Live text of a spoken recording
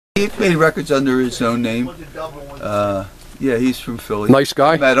He made records under his own name. Yeah, he's from Philly. Nice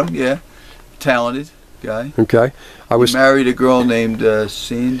guy? Met him, yeah. Talented guy. Okay. He married a girl named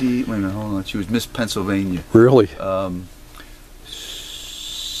Sandy. Wait a minute, hold on. She was Miss Pennsylvania. Really?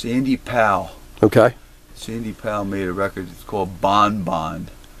 Sandy Powell. Okay. Sandy Powell made a record. It's called Bon Bon.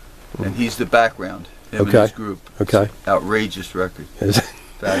 And he's the background. Him Okay. and his group. Okay. It's an outrageous record.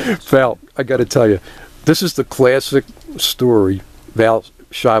 Val, I got to tell you, this is the classic story, Val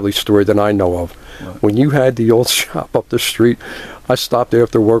Shively story that I know of. What? When you had the old shop up the street, I stopped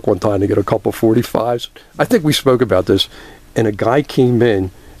after work one time to get a couple 45s. I think we spoke about this. And a guy came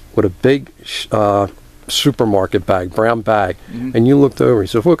in with a big supermarket bag, brown bag. And you looked over. He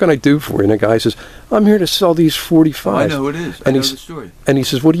said, "What can I do for you?" And the guy says, "I'm here to sell these 45s. Oh, I know who it is. I know the story. And he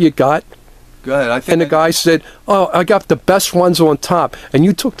says, "What do you got?" Go ahead. And the guy said, "Oh, I got the best ones on top." And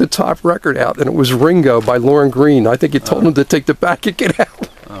you took the top record out, and it was Ringo by Lauren Green. I think you told him to take the back and get out.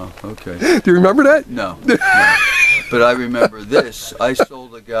 Oh, okay. Do you remember that? No. But I remember this. I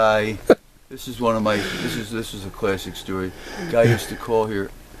sold a guy. This is one of my. This is a classic story. A guy used to call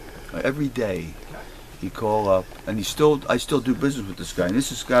here every day. He'd call up, and I still do business with this guy. And this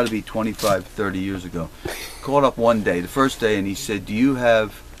has got to be 25, 30 years ago. Called up one day, the first day, and he said, "Do you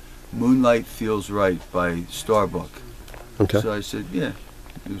have Moonlight Feels Right by Starbuck?" Okay. So I said, "Yeah."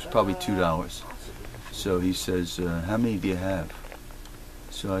 It was probably $2. So he says, "How many do you have?"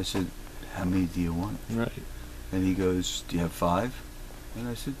 So I said, "How many do you want?" Right. And he goes, "Do you have 5?" And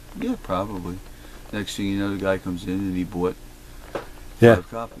I said, "Yeah, probably." Next thing you know, the guy comes in and he bought 5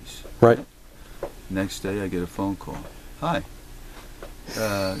 copies. Right. Next day I get a phone call. "Hi,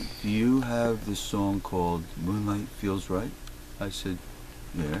 do you have this song called Moonlight Feels Right?" I said,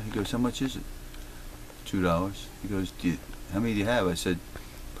 "Yeah." He goes, "How much is it?" $2. He goes, "How many do you have?" I said,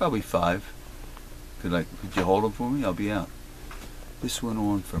 "Probably 5. Could you hold them for me? I'll be out." This went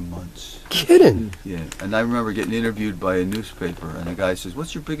on for months. Kidding. Yeah, and I remember getting interviewed by a newspaper, and the guy says,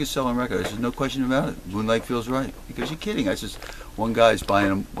 "What's your biggest selling record?" I said, "No question about it. Moonlight Feels Right." He goes, "You're kidding." I says, "One guy's buying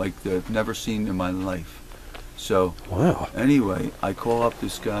them like I've never seen in my life." So, wow. Anyway, I call up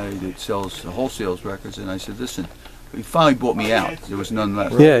this guy that sells wholesales records, and I said, "Listen," he finally bought me out. There was none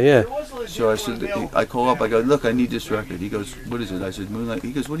left. Yeah, yeah. So I said, I call up, I go, "Look, I need this record." He goes, "What is it?" I said, "Moonlight."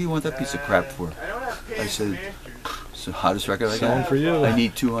 He goes, "What do you want that piece of crap for?" I said, "It's the hottest record I got. For you. I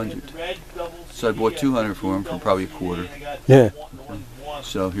need 200. So I bought 200 for him for probably a quarter. Yeah.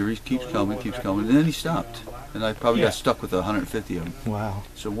 So here he keeps coming, and then he stopped. And I probably got stuck with 150 of them. Wow.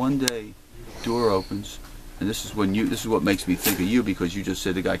 So one day, door opens, and this is what makes me think of you, because you just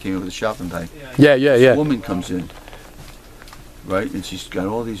said the guy came in with a shopping bag. Yeah, yeah, yeah. This woman comes in, right, and she's got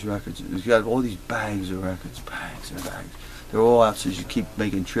all these records. She's got all these bags of records, bags and bags. They're all out, so she keep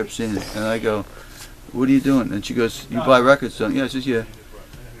making trips in. And I go, "What are you doing?" And she goes, "You buy records, don't you?" I says, "Yeah."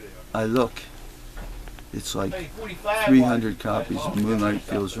 I look. It's like 300 copies of Moonlight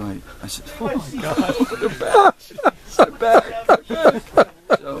Feels Right. I said, "Oh my God, they're back."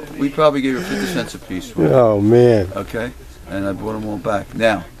 So we probably gave her 50 cents a piece for it. Oh, man. Okay? And I brought them all back.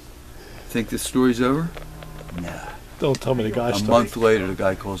 Now, think this story's over? Nah. Don't tell me the guy A month later, the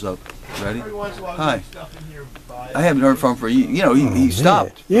guy calls up. "Ready? Hi. I haven't heard from him for a year." You know, he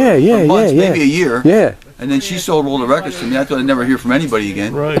stopped. Yeah, yeah, for months, yeah, maybe a year. Yeah. And then she sold all the records to me. I thought I'd never hear from anybody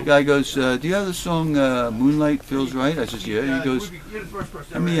again. Right. The guy goes, "Do you have the song Moonlight Feels Right?" I says, "Yeah." He goes,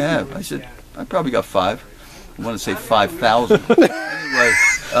 "How many you have?" I said, "I probably got 5. I want to say 5,000. Anyway,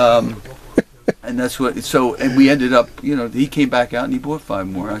 and that's what. So, and we ended up. You know, he came back out and he bought 5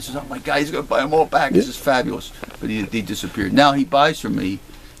 more. And I said, "Oh my God, he's gonna buy them all back. This is fabulous." But he disappeared. Now he buys from me.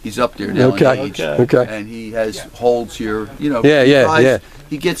 He's up there now in age, and he has holds here. You know, yeah.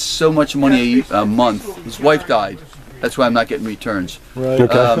 He gets so much money a month. His wife died. That's why I'm not getting returns. Right.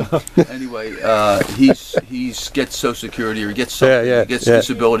 Anyway, he gets Social Security, or he gets something. He gets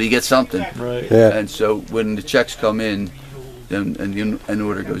disability. He gets something. Right. Yeah. And so when the checks come in, then an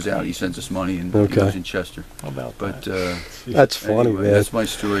order goes out, he sends us money, and he goes in Chester. How about that? That's funny, anyway, man. that's my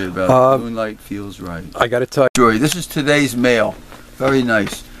story about Moonlight Feels Right. I got to tell you. Story. This is today's mail. Very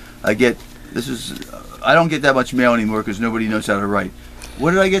nice. I don't get that much mail anymore because nobody knows how to write.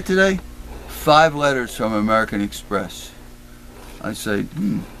 What did I get today? 5 letters from American Express. I say,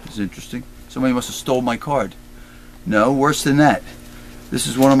 this is interesting. Somebody must have stole my card. No, worse than that. This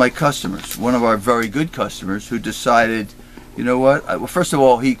is one of my customers, one of our very good customers, who decided, you know what? Well, first of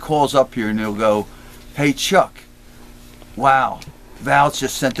all, he calls up here and he'll go, "Hey, Chuck, wow, Val's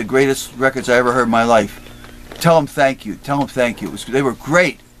just sent the greatest records I ever heard in my life. Tell him thank you. Tell him thank you. They were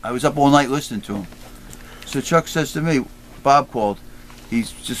great. I was up all night listening to them." So Chuck says to me, "Bob called.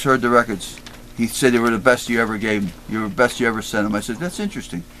 He's just heard the records. he said they were the best you ever gave him. You were the best you ever sent him. I said, that's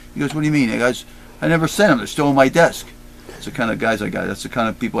interesting. He goes, what do you mean? Guys, I never sent them. They're still on my desk. That's the kind of guys I got. That's the kind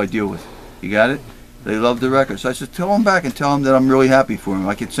of people I deal with. You got it? They love the record. So I said, tell them back and tell them that I'm really happy for them.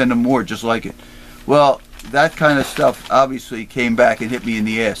 I could send them more just like it. Well, that kind of stuff obviously came back and hit me in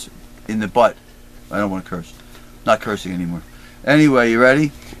the ass, in the butt. I don't want to curse. Not cursing anymore. Anyway, you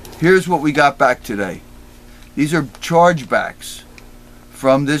ready? Here's what we got back today. These are chargebacks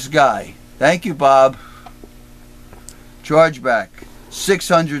from this guy. Thank you, Bob. Chargeback,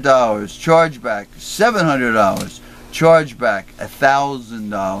 $600. Chargeback, $700. Chargeback, $1,000.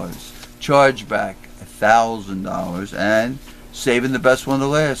 Chargeback, $1,000. And saving the best one to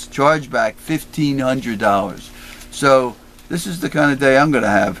last. Chargeback, $1,500. So this is the kind of day I'm going to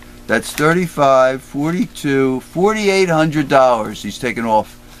have. That's $35, $42, $4,800 he's taking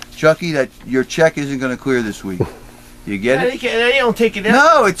off. Chucky, that your check isn't going to clear this week. You get it? They don't take it out.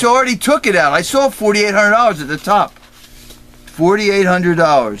 No, it's already took it out. I saw $4,800 at the top.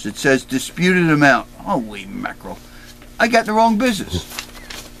 $4,800. It says disputed amount. Holy mackerel! I got the wrong business.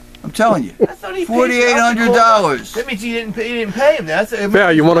 I'm telling you. I thought he $4,800. That means he didn't pay him. Yeah,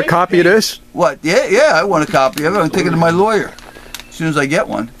 you want a copy of this? What? Yeah, I want a copy of it. I'm taking it to my lawyer as soon as I get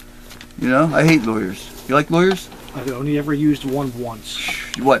one. You know, I hate lawyers. You like lawyers? I've only ever used one once.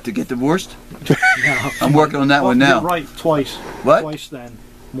 What, to get divorced? No. I'm working on that one now. Right, twice. What? Twice then.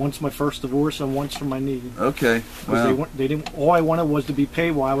 Once my first divorce and once for my knee. Okay. Wow. They didn't. All I wanted was to be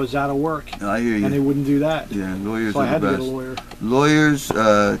paid while I was out of work. I hear you. And they wouldn't do that. Yeah, lawyers so are I had the to best. get a lawyer. Lawyers,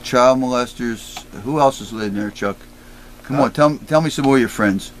 child molesters. Who else is living there, Chuck? Come on, tell me some more of your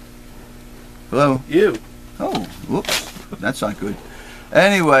friends. Hello? You. Oh, whoops. That's not good.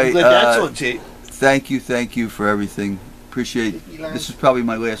 Anyway, excellent, Chief. thank you for everything. Appreciate this is probably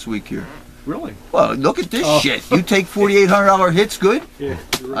my last week here. Really? Well, look at this shit. You take $4,800 hits, good? Yeah.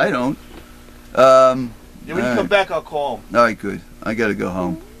 Right. I don't. When you come back, I'll call him. All right, good. I got to go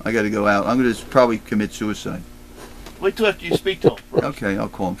home. I got to go out. I'm going to probably commit suicide. Wait till after you speak to him. First. Okay, I'll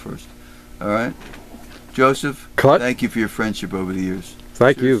call him first. All right? Joseph, Cut. Thank you for your friendship over the years.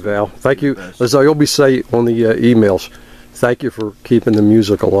 Thank you, Seriously, Val. Thank you. best. As I always say on the emails, thank you for keeping the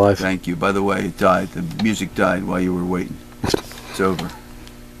music alive. Thank you. By the way, it died. The music died while you were waiting. It's over.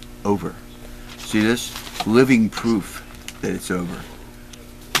 Over. See this? Living proof that it's over.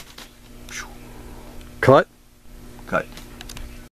 Cut. Cut.